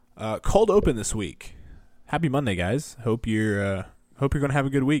Cold open this week. Happy Monday, guys. Hope you're going to have a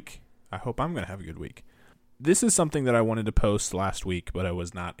good week. I hope I'm going to have a good week. This is something that I wanted to post last week, but I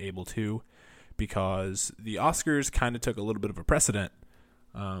was not able to because the Oscars kind of took a little bit of a precedent.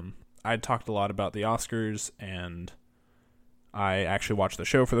 I talked a lot about the Oscars, and I actually watched the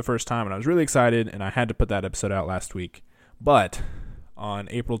show for the first time, and I was really excited, and I had to put that episode out last week. But on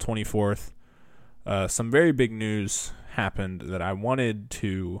April 24th, some very big news happened that I wanted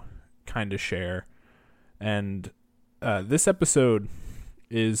to kind of share, and this episode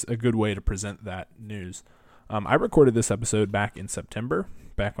is a good way to present that news. I recorded this episode back in September,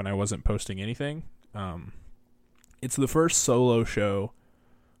 back when I wasn't posting anything. It's the first solo show,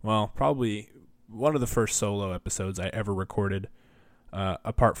 well, probably one of the first solo episodes I ever recorded,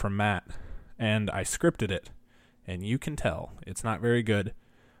 apart from Matt, and I scripted it, and you can tell it's not very good,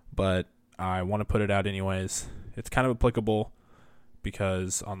 but I want to put it out anyways. It's kind of applicable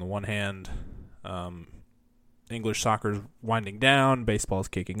because on the one hand, English soccer is winding down, baseball is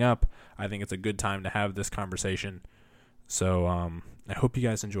kicking up. I think it's a good time to have this conversation. So I hope you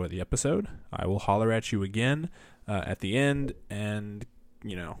guys enjoy the episode. I will holler at you again at the end and,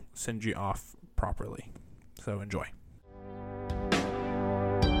 send you off properly. So enjoy.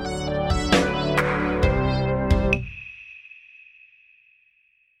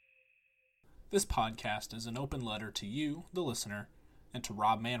 This podcast is an open letter to you, the listener, and to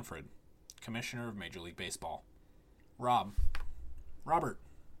Rob Manfred, Commissioner of Major League Baseball. Robert,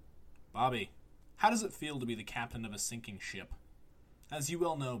 Bobby, how does it feel to be the captain of a sinking ship? As you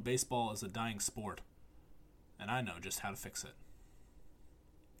well know, baseball is a dying sport, and I know just how to fix it.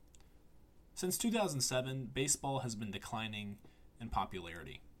 Since 2007, baseball has been declining in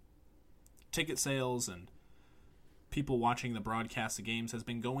popularity. Ticket sales and people watching the broadcast of games has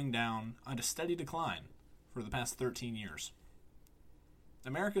been going down on a steady decline for the past 13 years.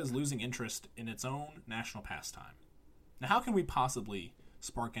 America is losing interest in its own national pastime. Now, how can we possibly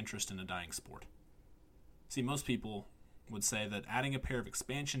spark interest in a dying sport? See, most people would say that adding a pair of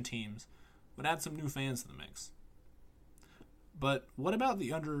expansion teams would add some new fans to the mix. But what about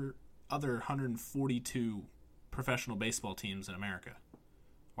the other 142 professional baseball teams in America?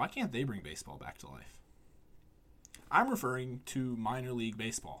 Why can't they bring baseball back to life? I'm referring to minor league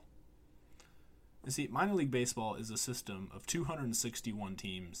baseball. You see, minor league baseball is a system of 261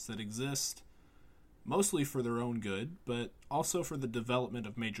 teams that exist mostly for their own good, but also for the development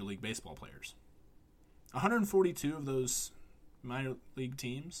of Major League Baseball players. 142 of those minor league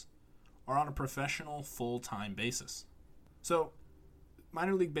teams are on a professional full-time basis. So,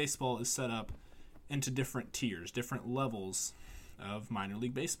 minor league baseball is set up into different tiers, different levels of minor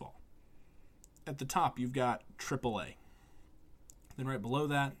league baseball. At the top, you've got AAA. Then right below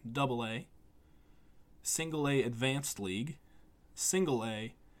that, AA, Single A Advanced League, Single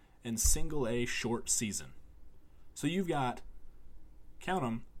A, and Single A Short Season. So you've got, count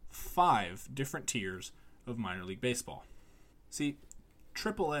them, 5 different tiers of minor league baseball. See,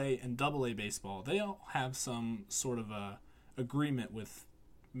 AAA and AA baseball, they all have some sort of a agreement with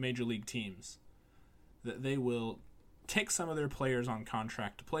major league teams that they will take some of their players on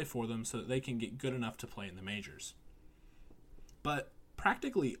contract to play for them so that they can get good enough to play in the majors. But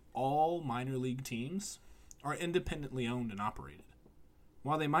practically all minor league teams are independently owned and operated.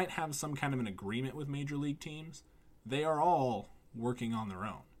 While they might have some kind of an agreement with major league teams, they are all working on their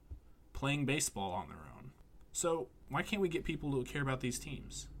own, playing baseball on their own. So why can't we get people to care about these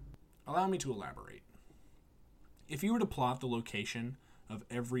teams? Allow me to elaborate. If you were to plot the location of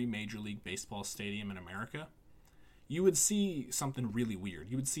every Major League Baseball stadium in America, you would see something really weird.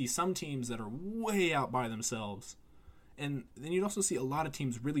 You would see some teams that are way out by themselves, and then you'd also see a lot of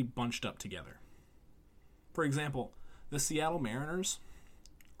teams really bunched up together. For example, the Seattle Mariners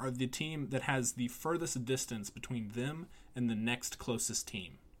are the team that has the furthest distance between them and the next closest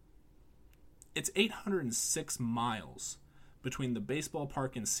team. It's 806 miles between the baseball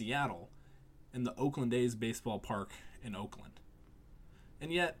park in Seattle and the Oakland A's baseball park in Oakland.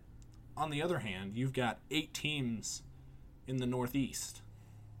 And yet, on the other hand, you've got 8 teams in the Northeast.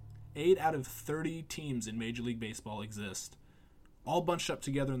 8 out of 30 teams in Major League Baseball exist, all bunched up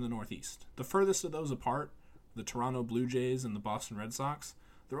together in the Northeast. The furthest of those apart, the Toronto Blue Jays and the Boston Red Sox,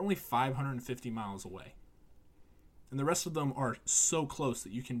 they're only 550 miles away. And the rest of them are so close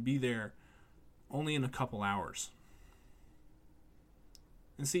that you can be there only in a couple hours.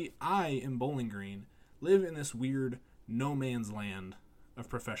 And see, I, in Bowling Green, live in this weird no man's land of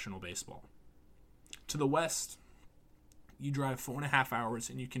professional baseball. To the west, you drive 4.5 hours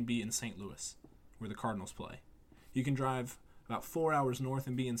and you can be in St. Louis, where the Cardinals play. You can drive about 4 hours north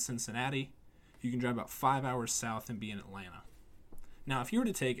and be in Cincinnati. You can drive about 5 hours south and be in Atlanta. Now, if you were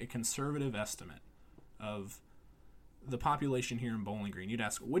to take a conservative estimate of the population here in Bowling Green, you'd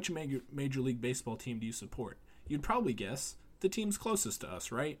ask, which Major League Baseball team do you support? You'd probably guess the team's closest to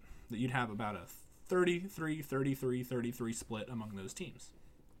us, right? That you'd have about a 33, 33, 33 split among those teams.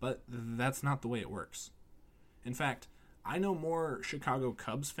 But that's not the way it works. In fact, I know more Chicago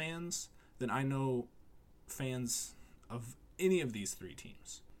Cubs fans than I know fans of any of these three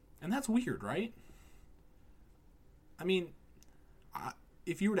teams. And that's weird, right? I mean,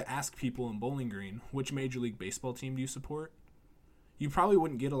 if you were to ask people in Bowling Green, which Major League Baseball team do you support? You probably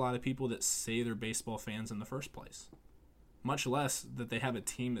wouldn't get a lot of people that say they're baseball fans in the first place. Much less that they have a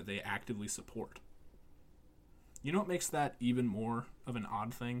team that they actively support. You know what makes that even more of an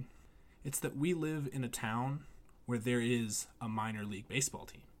odd thing? It's that we live in a town where there is a minor league baseball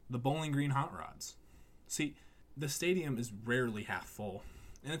team, the Bowling Green Hot Rods. See, the stadium is rarely half full,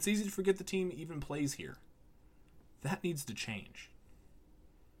 and it's easy to forget the team even plays here. That needs to change.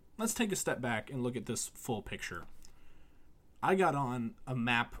 Let's take a step back and look at this full picture. I got on a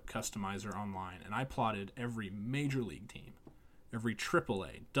map customizer online, and I plotted every major league team, every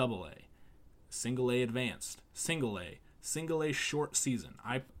AAA, AA, single A advanced, single A short season.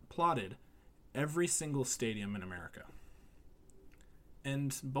 I plotted every single stadium in America.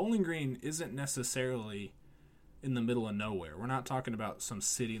 And Bowling Green isn't necessarily in the middle of nowhere. We're not talking about some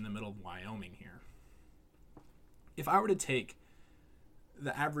city in the middle of Wyoming here. If I were to take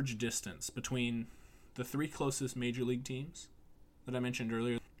the average distance between the three closest major league teams that I mentioned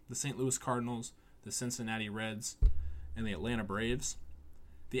earlier, the St. Louis Cardinals, the Cincinnati Reds, and the Atlanta Braves,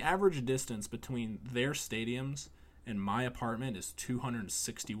 the average distance between their stadiums and my apartment is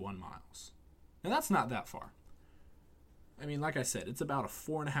 261 miles. Now, that's not that far. I mean, like I said, it's about a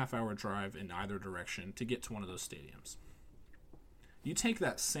 4.5-hour drive in either direction to get to one of those stadiums. You take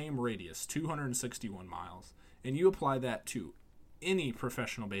that same radius, 261 miles, and you apply that to any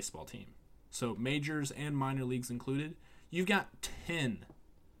professional baseball team, so majors and minor leagues included, you've got 10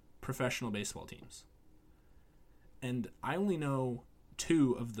 professional baseball teams. And I only know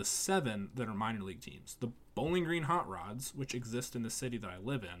 2 of the 7 that are minor league teams. The Bowling Green Hot Rods, which exist in the city that I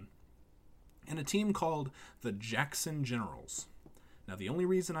live in, and a team called the Jackson Generals. Now, the only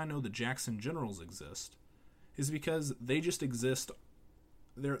reason I know the Jackson Generals exist is because they just exist.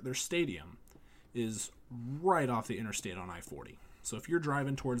 Their stadium is right off the interstate on I-40. So if you're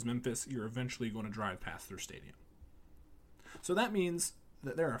driving towards Memphis, you're eventually going to drive past their stadium. So that means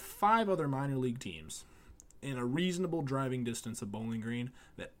that there are 5 other minor league teams in a reasonable driving distance of Bowling Green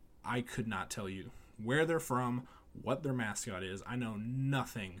that I could not tell you where they're from, what their mascot is. I know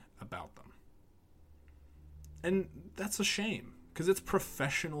nothing about them. And that's a shame, because it's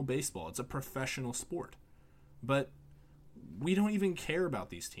professional baseball. It's a professional sport. But we don't even care about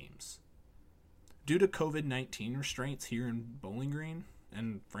these teams. Due to COVID-19 restraints here in Bowling Green,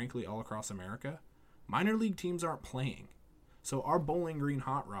 and frankly all across America, minor league teams aren't playing. So our Bowling Green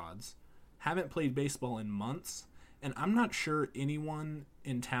Hot Rods haven't played baseball in months, and I'm not sure anyone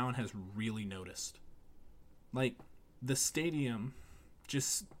in town has really noticed. Like, the stadium,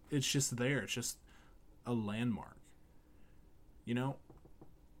 it's just there. It's just a landmark. You know,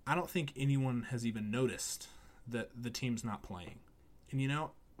 I don't think anyone has even noticed that the team's not playing. And you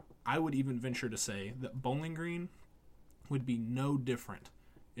know, I would even venture to say that Bowling Green would be no different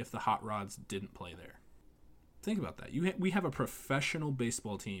if the Hot Rods didn't play there. Think about that. We have a professional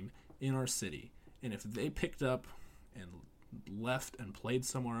baseball team in our city, and if they picked up and left and played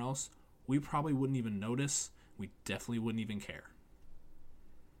somewhere else, we probably wouldn't even notice. We definitely wouldn't even care.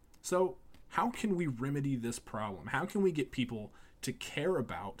 So, how can we remedy this problem? How can we get people to care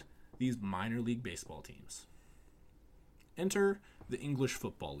about these minor league baseball teams? Enter the English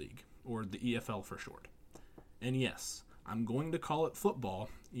Football League, or the EFL for short. And yes, I'm going to call it football,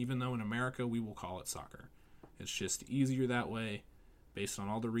 even though in America we will call it soccer. It's just easier that way. Based on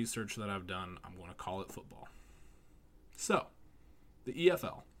all the research that I've done, I'm going to call it football. So, the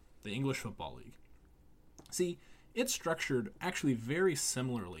EFL, the English Football League. See, it's structured actually very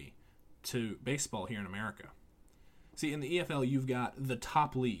similarly to baseball here in America. See, in the EFL, you've got the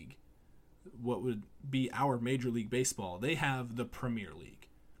top league, what would be our Major League Baseball. They have the Premier League.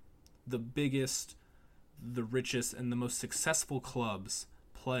 The biggest, the richest, and the most successful clubs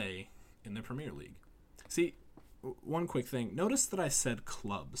play in the Premier League. See, one quick thing. Notice that I said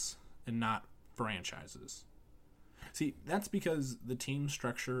clubs and not franchises. See, that's because the team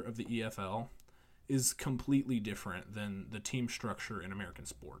structure of the EFL is completely different than the team structure in American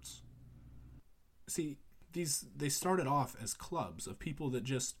sports. See, they started off as clubs of people that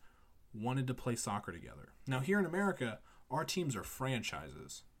just wanted to play soccer together. Now, here in America, our teams are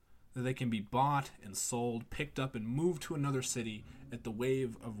franchises. that they can be bought and sold, picked up and moved to another city at the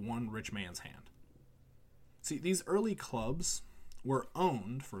wave of one rich man's hand. See, these early clubs were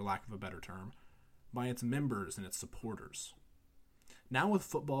owned, for lack of a better term, by its members and its supporters. Now with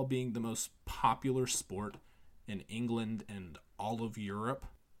football being the most popular sport in England and all of Europe,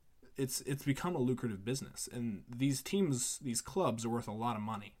 it's become a lucrative business. And these teams, these clubs, are worth a lot of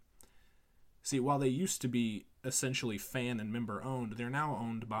money. See, while they used to be essentially fan and member owned, they're now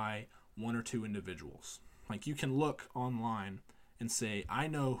owned by one or two individuals. Like, you can look online and say, I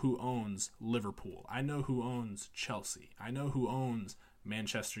know who owns Liverpool. I know who owns Chelsea. I know who owns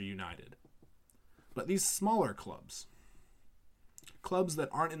Manchester United. But these smaller clubs that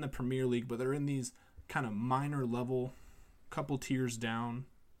aren't in the Premier League, but they're in these kind of minor level, couple tiers down,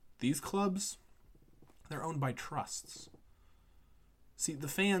 these clubs, they're owned by trusts. See, the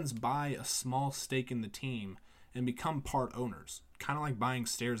fans buy a small stake in the team and become part owners, kind of like buying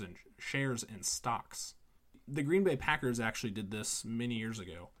shares in stocks. The Green Bay Packers actually did this many years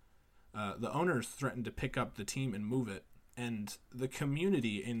ago. The owners threatened to pick up the team and move it, and the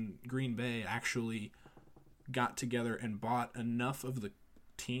community in Green Bay actually got together and bought enough of the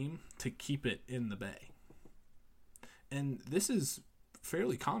team to keep it in the Bay. And this is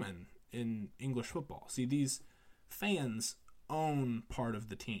fairly common in English football. See, these fans own part of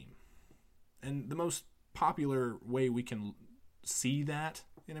the team. And the most popular way we can see that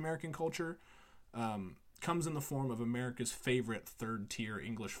in American culture comes in the form of America's favorite third-tier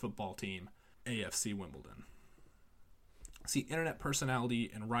English football team, AFC Wimbledon. See, internet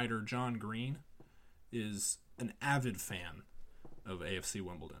personality and writer John Green is an avid fan of AFC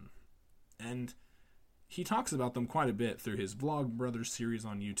Wimbledon. And he talks about them quite a bit through his Vlogbrothers series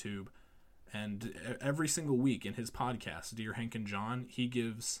on YouTube. And every single week in his podcast, Dear Hank and John, he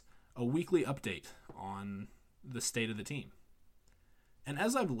gives a weekly update on the state of the team. And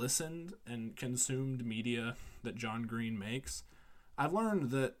as I've listened and consumed media that John Green makes, I've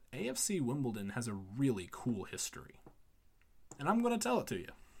learned that AFC Wimbledon has a really cool history. And I'm going to tell it to you.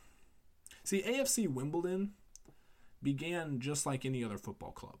 See, AFC Wimbledon began just like any other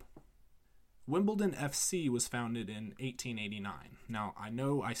football club. Wimbledon FC was founded in 1889. Now, I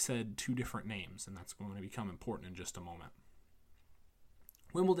know I said two different names, and that's going to become important in just a moment.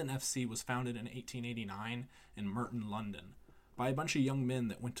 Wimbledon FC was founded in 1889 in Merton, London, by a bunch of young men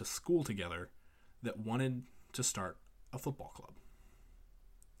that went to school together that wanted to start a football club.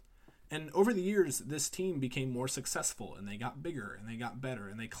 And over the years, this team became more successful, and they got bigger, and they got better,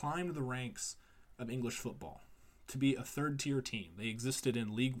 and they climbed the ranks of English football to be a third-tier team. They existed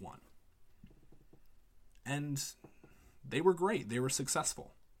in League One. And they were great. They were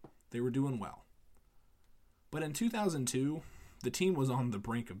successful. They were doing well. But in 2002, the team was on the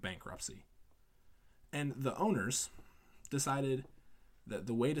brink of bankruptcy. And the owners decided that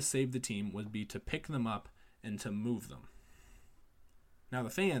the way to save the team would be to pick them up and to move them. Now the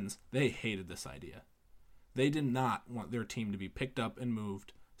fans, they hated this idea. They did not want their team to be picked up and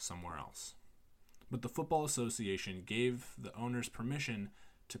moved somewhere else. But the Football Association gave the owners permission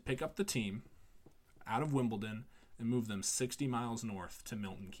to pick up the team out of Wimbledon and move them 60 miles north to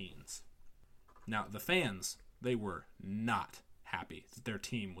Milton Keynes. Now, the fans, they were not happy that their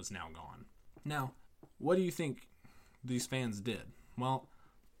team was now gone. Now, what do you think these fans did? Well,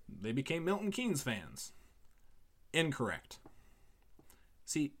 they became Milton Keynes fans. Incorrect.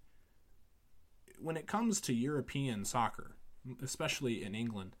 See, when it comes to European soccer, especially in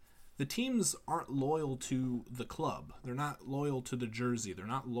England, the teams aren't loyal to the club. They're not loyal to the jersey. They're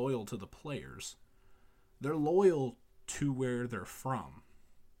not loyal to the players. They're loyal to where they're from.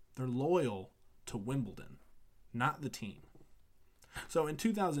 They're loyal to Wimbledon, not the team. So in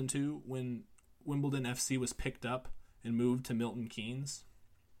 2002, when Wimbledon FC was picked up and moved to Milton Keynes,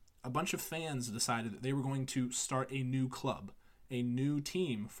 a bunch of fans decided that they were going to start a new club, a new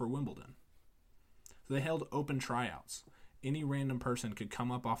team for Wimbledon. So they held open tryouts. Any random person could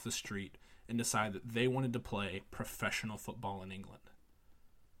come up off the street and decide that they wanted to play professional football in England.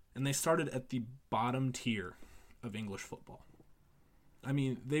 And they started at the bottom tier of English football. I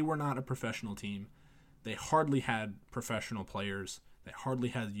mean, they were not a professional team. They hardly had professional players. They hardly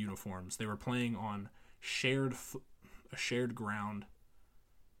had uniforms. They were playing on a shared ground.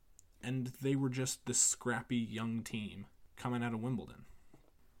 And they were just this scrappy young team coming out of Wimbledon.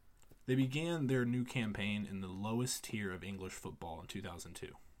 They began their new campaign in the lowest tier of English football in 2002.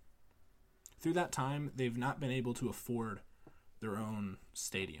 Through that time, they've not been able to afford their own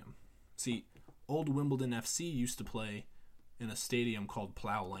stadium. See, old Wimbledon FC used to play in a stadium called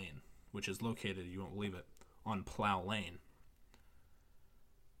Plough Lane, which is located, you won't believe it, on Plough Lane.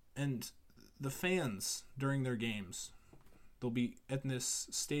 And the fans, during their games, They'll be at this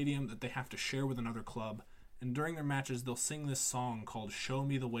stadium that they have to share with another club, and during their matches, they'll sing this song called Show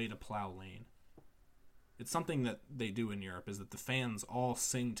Me the Way to Plough Lane. It's something that they do in Europe, is that the fans all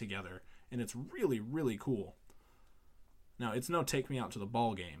sing together, and it's really, really cool. Now, it's no take me out to the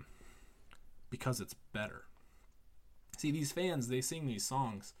ball game, because it's better. See, these fans, they sing these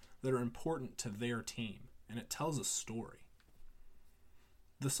songs that are important to their team, and it tells a story.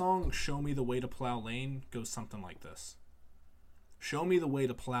 The song Show Me the Way to Plough Lane goes something like this. Show me the way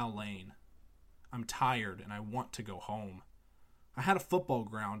to plow lane. I'm tired and I want to go home. I had a football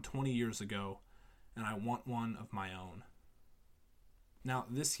ground 20 years ago, and I want one of my own. Now,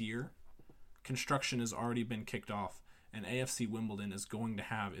 this year, construction has already been kicked off, and AFC Wimbledon is going to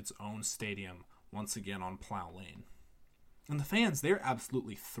have its own stadium once again on Plough Lane. And the fans, they're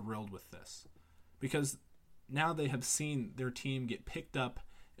absolutely thrilled with this, because now they have seen their team get picked up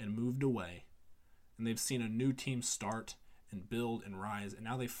and moved away, and they've seen a new team start and build and rise, and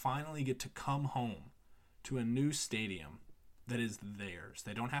now they finally get to come home to a new stadium that is theirs.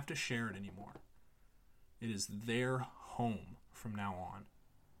 They don't have to share it anymore. It is their home from now on.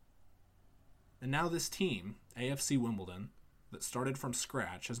 And now this team, AFC Wimbledon, that started from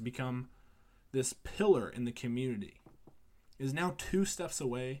scratch, has become this pillar in the community, is now 2 steps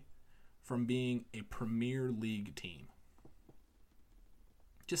away from being a Premier League team.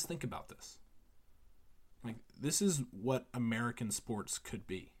 Just think about this. Like, this is what American sports could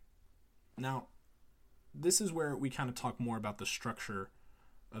be. Now, this is where we kind of talk more about the structure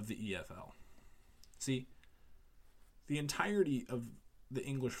of the EFL. See, the entirety of the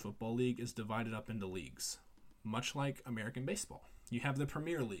English Football League is divided up into leagues, much like American baseball. You have the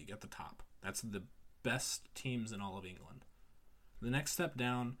Premier League at the top. That's the best teams in all of England. The next step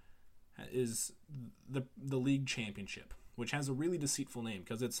down is the league championship, which has a really deceitful name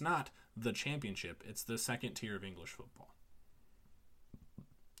because it's not the championship, it's the second tier of English football.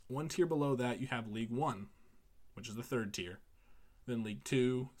 1 tier below that, you have League 1, which is the 3rd tier, then League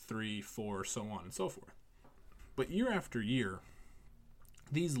 2, 3, 4, so on and so forth. But year after year,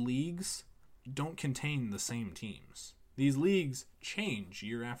 these leagues don't contain the same teams. These leagues change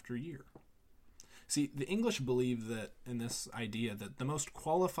year after year. See, the English believe that in this idea that the most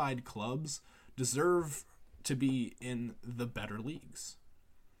qualified clubs deserve to be in the better leagues.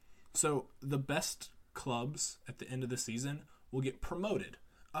 So the best clubs at the end of the season will get promoted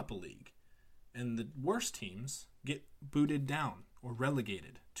up a league, and the worst teams get booted down or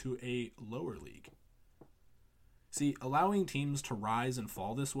relegated to a lower league. See, allowing teams to rise and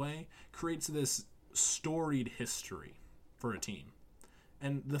fall this way creates this storied history for a team.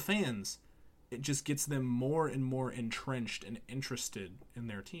 And the fans, it just gets them more and more entrenched and interested in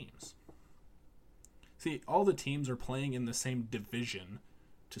their teams. See, all the teams are playing in the same division,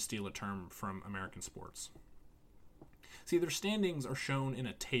 to steal a term from American sports. See, their standings are shown in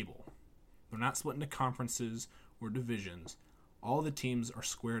a table. They're not split into conferences or divisions. All the teams are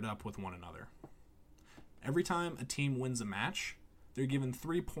squared up with one another. Every time a team wins a match, they're given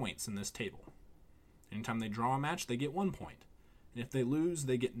 3 points in this table. Anytime they draw a match, they get 1 point. And if they lose,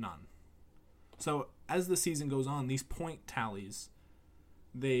 they get none. So as the season goes on, these point tallies,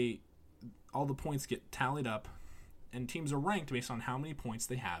 all the points get tallied up, and teams are ranked based on how many points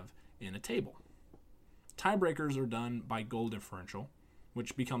they have in a table. Tiebreakers are done by goal differential,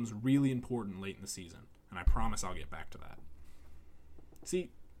 which becomes really important late in the season, and I promise I'll get back to that.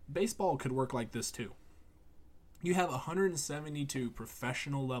 See, baseball could work like this too. You have 172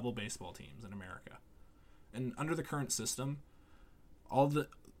 professional level baseball teams in America, and under the current system, all the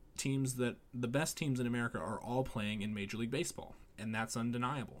best teams in America are all playing in Major League Baseball, and that's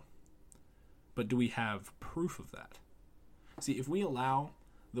undeniable. But do we have proof of that? See, if we allow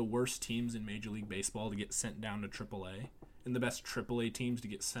the worst teams in Major League Baseball to get sent down to AAA and the best AAA teams to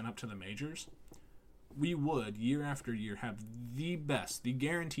get sent up to the majors, we would, year after year, have the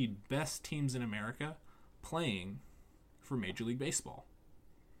guaranteed best teams in America playing for Major League Baseball.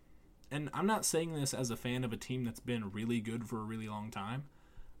 And I'm not saying this as a fan of a team that's been really good for a really long time.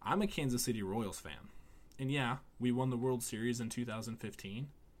 I'm a Kansas City Royals fan. And yeah, we won the World Series in 2015.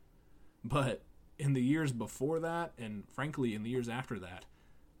 But in the years before that, and frankly in the years after that,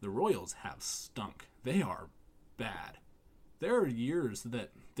 the Royals have stunk. They are bad. There are years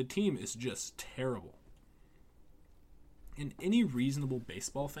that the team is just terrible. And any reasonable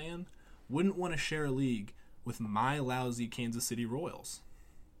baseball fan wouldn't want to share a league with my lousy Kansas City Royals.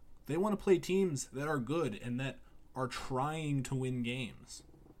 They want to play teams that are good and that are trying to win games.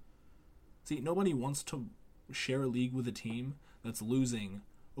 See, nobody wants to share a league with a team that's losing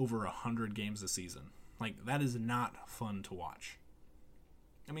over 100 games a season. Like, that is not fun to watch.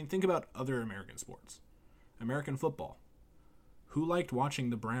 I mean, think about other American sports. American football. Who liked watching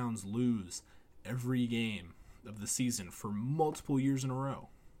the Browns lose every game of the season for multiple years in a row?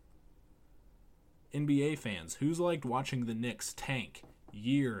 NBA fans, who's liked watching the Knicks tank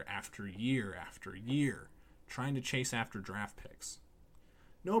year after year after year, trying to chase after draft picks?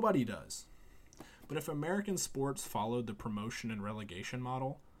 Nobody does. But if American sports followed the promotion and relegation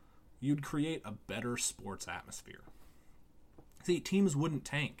model, you'd create a better sports atmosphere. See, teams wouldn't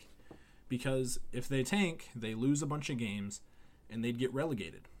tank, because if they tank, they lose a bunch of games, and they'd get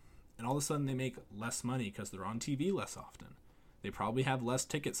relegated. And all of a sudden they make less money because they're on TV less often. They probably have less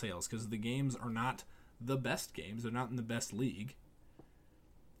ticket sales because the games are not the best games. They're not in the best league.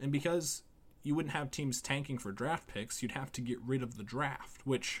 And because you wouldn't have teams tanking for draft picks, you'd have to get rid of the draft,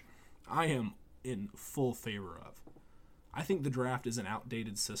 which I am in full favor of. I think the draft is an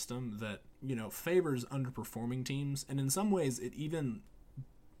outdated system that, favors underperforming teams, and in some ways it even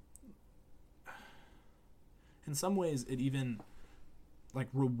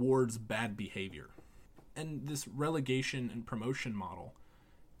rewards bad behavior. And this relegation and promotion model,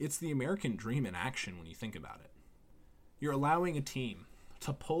 it's the American dream in action when you think about it. You're allowing a team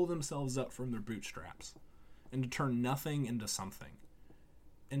to pull themselves up from their bootstraps and to turn nothing into something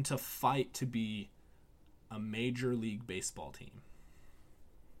and to fight to be a Major League Baseball team.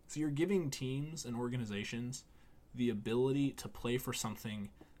 So you're giving teams and organizations the ability to play for something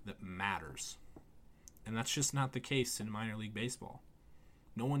that matters. And that's just not the case in minor league baseball.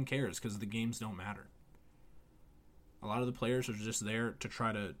 No one cares because the games don't matter. A lot of the players are just there to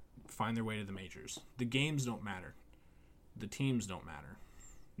try to find their way to the majors. The games don't matter. The teams don't matter.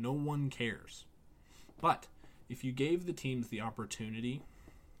 No one cares. But if you gave the teams the opportunity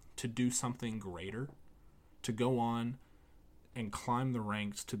to do something greater, to go on and climb the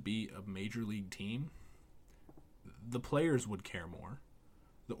ranks to be a major league team, the players would care more.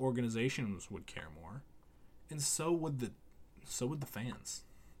 The organizations would care more. And so would the fans.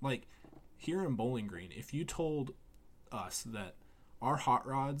 Like, here in Bowling Green, if you told us that our Hot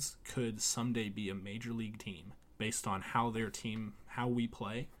Rods could someday be a major league team based on how we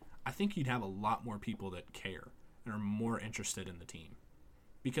play, I think you'd have a lot more people that care and are more interested in the team.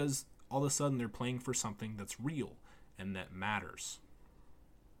 Because all of a sudden they're playing for something that's real and that matters.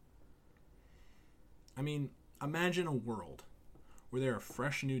 I mean, imagine a world where there are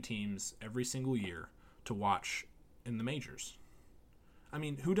fresh new teams every single year to watch in the majors. I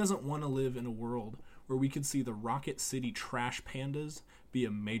mean, who doesn't want to live in a world where we could see the Rocket City Trash Pandas be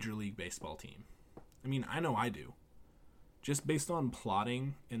a Major League Baseball team? I mean, I know I do. Just based on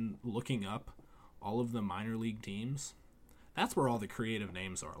plotting and looking up all of the minor league teams, that's where all the creative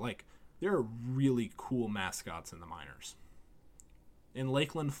names are. Like, there are really cool mascots in the minors. In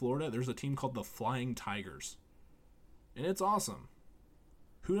Lakeland, Florida, there's a team called the Flying Tigers. And it's awesome.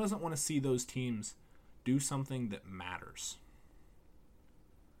 Who doesn't want to see those teams do something that matters?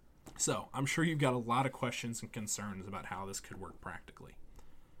 So, I'm sure you've got a lot of questions and concerns about how this could work practically.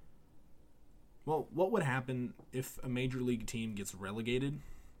 Well, what would happen if a major league team gets relegated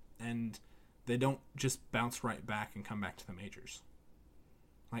and they don't just bounce right back and come back to the majors?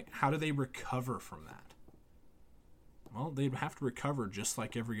 Like, how do they recover from that? Well, they'd have to recover just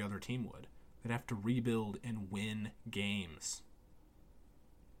like every other team would. They'd have to rebuild and win games.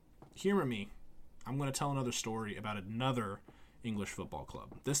 Humor me. I'm going to tell another story about another English football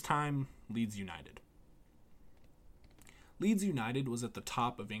club. This time, Leeds United. Leeds United was at the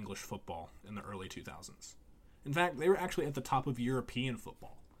top of English football in the early 2000s. In fact, they were actually at the top of European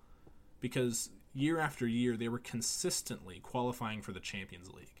football, because year after year they were consistently qualifying for the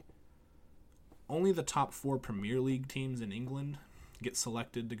Champions League. Only the top 4 Premier League teams in England get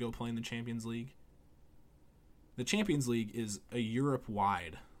selected to go play in the Champions League. The Champions League is a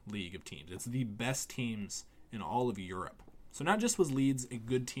Europe-wide league of teams. It's the best teams in all of Europe. So not just was Leeds a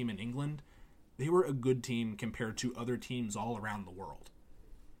good team in England, they were a good team compared to other teams all around the world.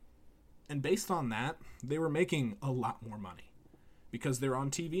 And based on that, they were making a lot more money because they're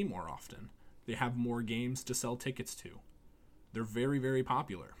on TV more often. They have more games to sell tickets to. They're very, very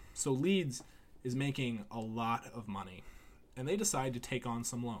popular. So Leeds is making a lot of money, and they decide to take on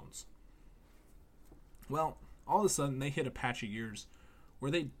some loans. Well, all of a sudden they hit a patch of years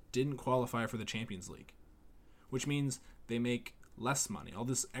where they didn't qualify for the Champions League, which means they make less money. All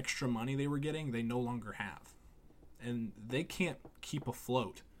this extra money they were getting, they no longer have. And they can't keep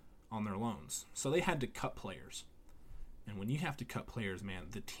afloat on their loans. So they had to cut players. And when you have to cut players, man,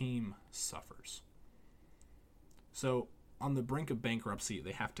 the team suffers. So on the brink of bankruptcy,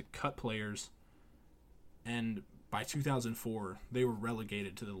 they have to cut players. And by 2004, they were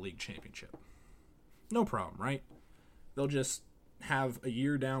relegated to the league championship. No problem, right? They'll just have a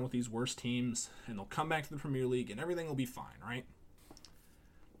year down with these worst teams, and they'll come back to the Premier League, and everything will be fine, right?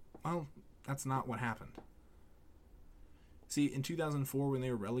 Well, that's not what happened. See, in 2004, when they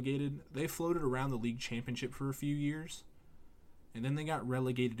were relegated, they floated around the league championship for a few years, and then they got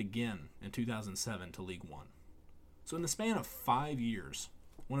relegated again in 2007 to League One. So in the span of 5 years,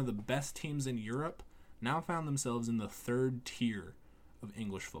 one of the best teams in Europe now found themselves in the third tier of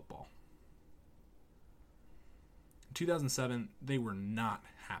English football. In 2007, they were not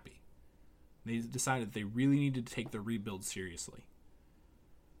happy. They decided they really needed to take the rebuild seriously.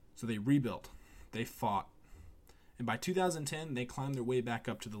 So they rebuilt, they fought, and by 2010, they climbed their way back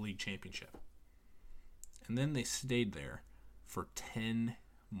up to the league championship. And then they stayed there for 10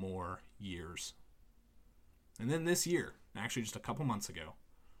 more years. And then this year, actually just a couple months ago,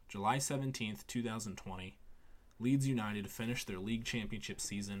 July 17th, 2020, Leeds United finished their league championship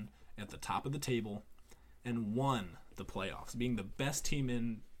season at the top of the table and won the playoffs, being the best team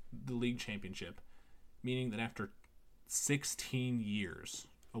in the league championship, meaning that after 16 years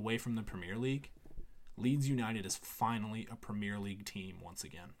away from the Premier League, Leeds United is finally a Premier League team once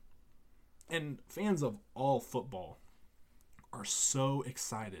again. And fans of all football are so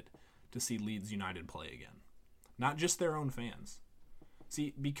excited to see Leeds United play again. Not just their own fans.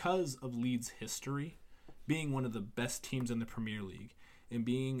 See, because of Leeds' history, being one of the best teams in the Premier League, and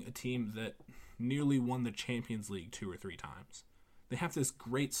being a team that nearly won the Champions League 2 or 3 times, they have this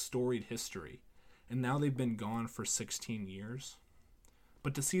great storied history, and now they've been gone for 16 years.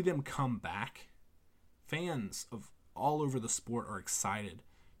 But to see them come back, fans of all over the sport are excited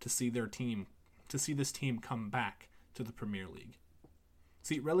to see this team come back to the Premier League.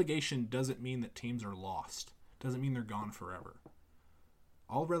 See, relegation doesn't mean that teams are lost. Doesn't mean they're gone forever.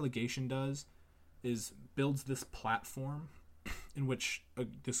 All relegation does is builds this platform in which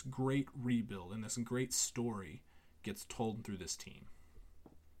this great rebuild and this great story gets told through this team.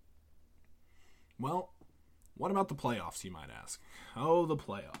 Well, what about the playoffs, you might ask? Oh, the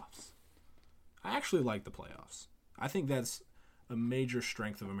playoffs. I actually like the playoffs. I think that's a major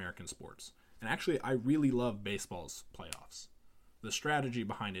strength of American sports. And actually, I really love baseball's playoffs. The strategy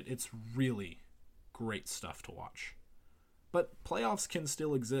behind it, it's really great stuff to watch. But playoffs can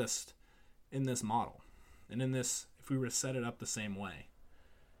still exist in this model. And in this, if we were to set it up the same way,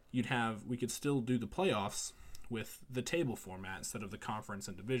 we could still do the playoffs with the table format instead of the conference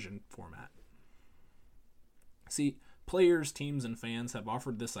and division format. See, players, teams, and fans have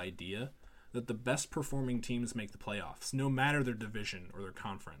offered this idea that the best performing teams make the playoffs, no matter their division or their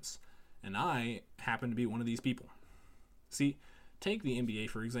conference. And I happen to be one of these people. See, take the NBA,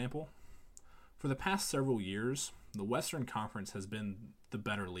 for example. For the past several years, the Western Conference has been the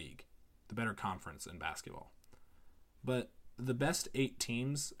better league, the better conference in basketball. But the best 8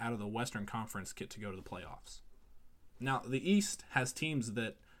 teams out of the Western Conference get to go to the playoffs. Now, the East has teams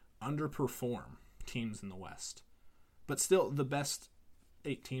that underperform teams in the West. But still, the best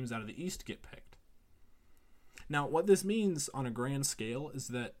 8 teams out of the East get picked. Now, what this means on a grand scale is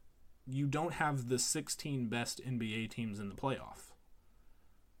that you don't have the 16 best NBA teams in the playoff.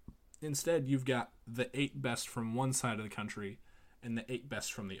 Instead, you've got the 8 best from one side of the country and the 8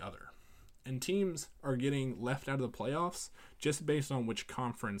 best from the other. And teams are getting left out of the playoffs just based on which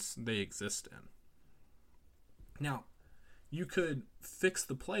conference they exist in. Now, you could fix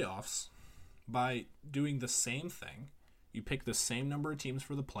the playoffs by doing the same thing. You pick the same number of teams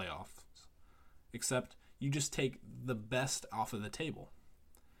for the playoffs, except you just take the best off of the table.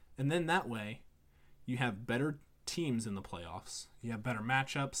 And then that way, you have better teams in the playoffs, you have better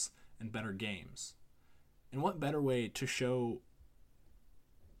matchups, and better games. And what better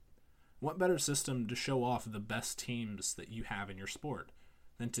system to show off the best teams that you have in your sport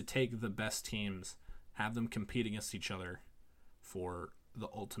than to take the best teams, have them compete against each other for the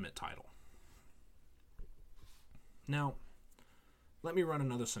ultimate title. Now, let me run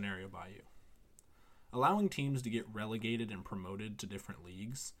another scenario by you. Allowing teams to get relegated and promoted to different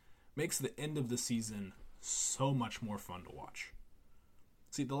leagues makes the end of the season so much more fun to watch.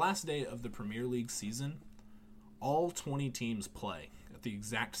 See, the last day of the Premier League season, all 20 teams play at the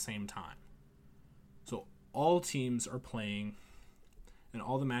exact same time. So all teams are playing and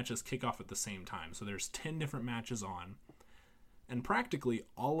all the matches kick off at the same time. So there's 10 different matches on, and practically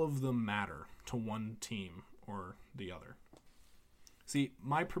all of them matter to one team or the other. See,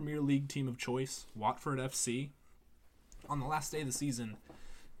 my Premier League team of choice, Watford FC, on the last day of the season,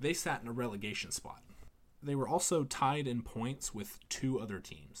 they sat in a relegation spot. They were also tied in points with 2 other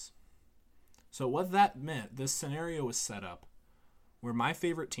teams. So what that meant, this scenario was set up where my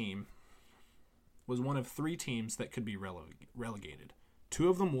favorite team was one of 3 teams that could be relegated. 2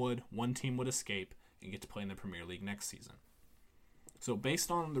 of them would, 1 team would escape and get to play in the Premier League next season. So based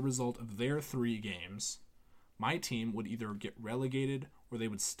on the result of their 3 games, my team would either get relegated or they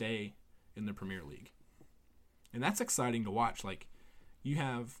would stay in the Premier League. And that's exciting to watch. Like, you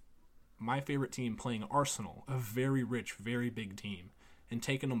have my favorite team playing Arsenal, a very rich, very big team, and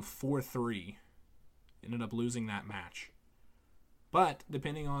taking them 4-3, ended up losing that match. But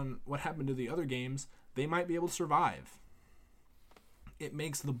depending on what happened to the other games, they might be able to survive. It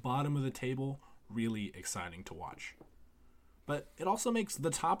makes the bottom of the table really exciting to watch. But it also makes the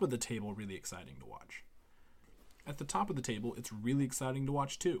top of the table really exciting to watch. At the top of the table, it's really exciting to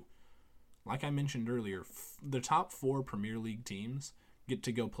watch too. Like I mentioned earlier, the top 4 Premier League teams get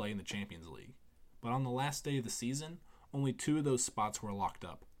to go play in the Champions League. But on the last day of the season, only 2 of those spots were locked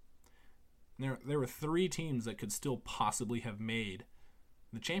up. There were 3 teams that could still possibly have made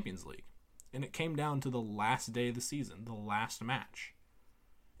the Champions League. And it came down to the last day of the season, the last match.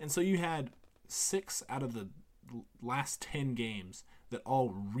 And so you had 6 out of the last 10 games that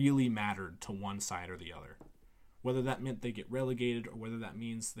all really mattered to one side or the other. Whether that meant they get relegated, or whether that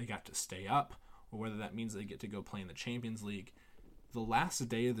means they got to stay up, or whether that means they get to go play in the Champions League. The last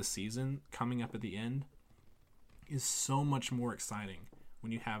day of the season, coming up at the end, is so much more exciting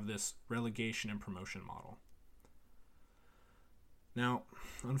when you have this relegation and promotion model. Now,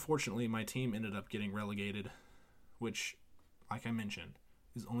 unfortunately, my team ended up getting relegated, which, like I mentioned,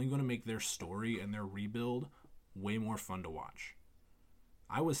 is only going to make their story and their rebuild way more fun to watch.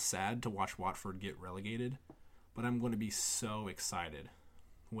 I was sad to watch Watford get relegated, but I'm going to be so excited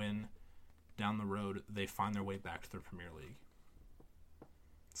when, down the road, they find their way back to the Premier League.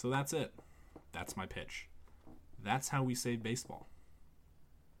 So that's it. That's my pitch. That's how we save baseball.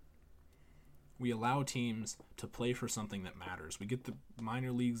 We allow teams to play for something that matters. We get the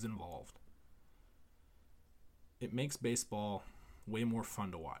minor leagues involved. It makes baseball way more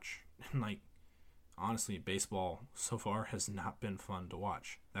fun to watch. And honestly, baseball so far has not been fun to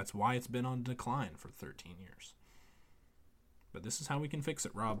watch. That's why it's been on decline for 13 years. But this is how we can fix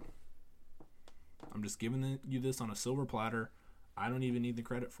it, Rob. I'm just giving you this on a silver platter. I don't even need the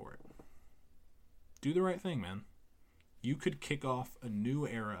credit for it. Do the right thing, man. You could kick off a new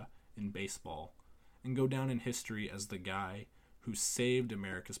era in baseball and go down in history as the guy who saved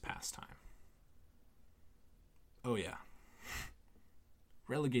America's pastime. Oh yeah.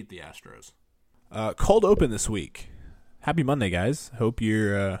 Relegate the Astros. Cold open this week. Happy Monday, guys. Hope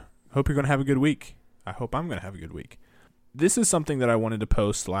you're going to have a good week. I hope I'm going to have a good week. This is something that I wanted to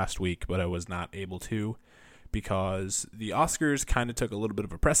post last week, but I was not able to because the Oscars kind of took a little bit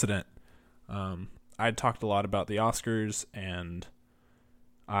of a precedent. I'd talked a lot about the Oscars, and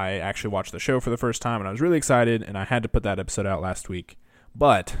I actually watched the show for the first time, and I was really excited, and I had to put that episode out last week.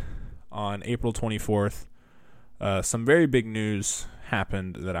 But on April 24th, some very big news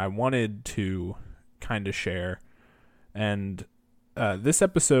happened that I wanted to kind of share, and this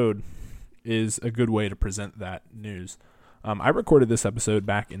episode is a good way to present that news. I recorded this episode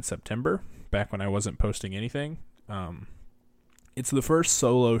back in September, back when I wasn't posting anything. It's the first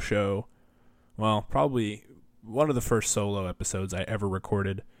solo show, well, probably one of the first solo episodes I ever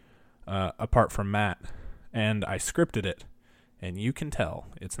recorded, apart from Matt, and I scripted it, and you can tell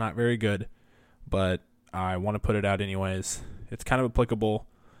it's not very good, but I want to put it out anyways. It's kind of applicable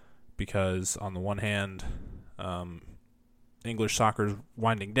because on the one hand, English soccer's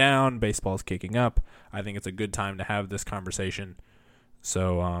winding down, baseball's kicking up. I think it's a good time to have this conversation.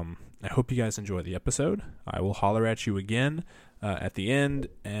 So I hope you guys enjoy the episode. I will holler at you again at the end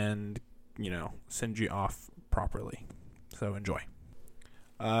and, send you off properly. So enjoy.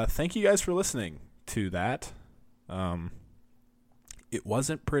 Thank you guys for listening to that. It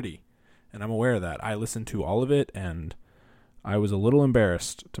wasn't pretty, and I'm aware of that. I listened to all of it, and I was a little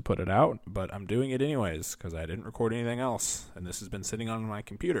embarrassed to put it out, but I'm doing it anyways because I didn't record anything else, and this has been sitting on my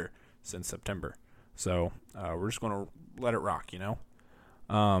computer since September. So we're just going to let it rock,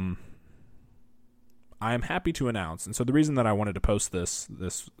 I am happy to announce, and so the reason that I wanted to post this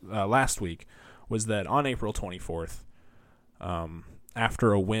last week was that on April 24th,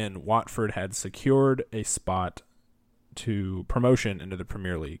 after a win, Watford had secured a spot to promotion into the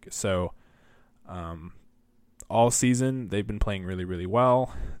Premier League. So all season, they've been playing really, really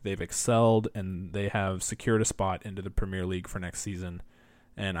well. They've excelled, and they have secured a spot into the Premier League for next season.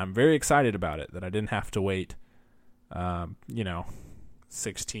 And I'm very excited about it, that I didn't have to wait,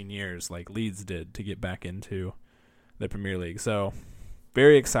 16 years like Leeds did to get back into the Premier League. So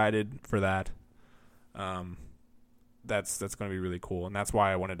very excited for that. That's going to be really cool. And that's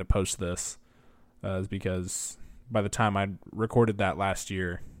why I wanted to post this, is because by the time I recorded that last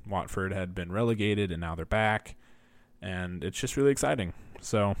year, Watford had been relegated and now they're back. And it's just really exciting.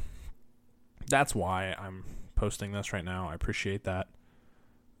 So that's why I'm posting this right now. I appreciate that.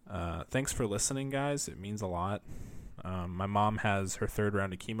 Thanks for listening, guys. It means a lot. My mom has her 3rd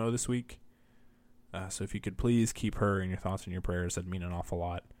round of chemo this week. So if you could please keep her in your thoughts and your prayers, that'd mean an awful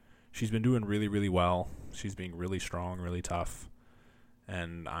lot. She's been doing really, really well. She's being really strong, really tough.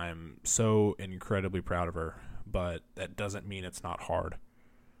 And I'm so incredibly proud of her. But that doesn't mean it's not hard.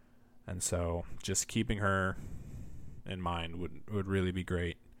 And so just keeping her in mind would really be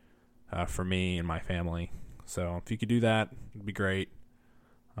great for me and my family. So if you could do that, it'd be great.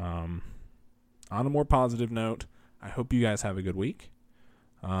 On a more positive note, I hope you guys have a good week.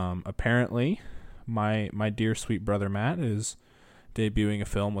 Apparently, my dear sweet brother Matt is debuting a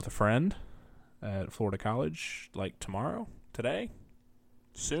film with a friend at Florida College, like today,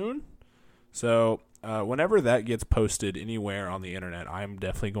 soon. So whenever that gets posted anywhere on the internet, I'm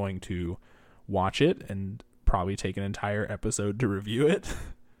definitely going to watch it and probably take an entire episode to review it.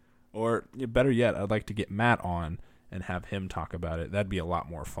 Or better yet, I'd like to get Matt on and have him talk about it. That'd be a lot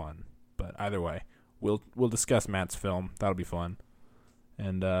more fun. But either way, we'll discuss Matt's film. That'll be fun.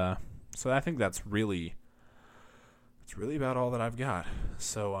 And so I think that's really about all that I've got.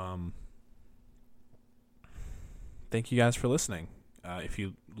 So thank you guys for listening. If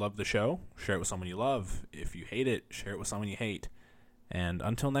you love the show, share it with someone you love. If you hate it, share it with someone you hate. And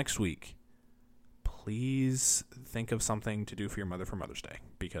until next week, please think of something to do for your mother for Mother's Day,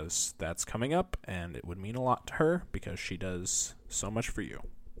 because that's coming up and it would mean a lot to her because she does so much for you.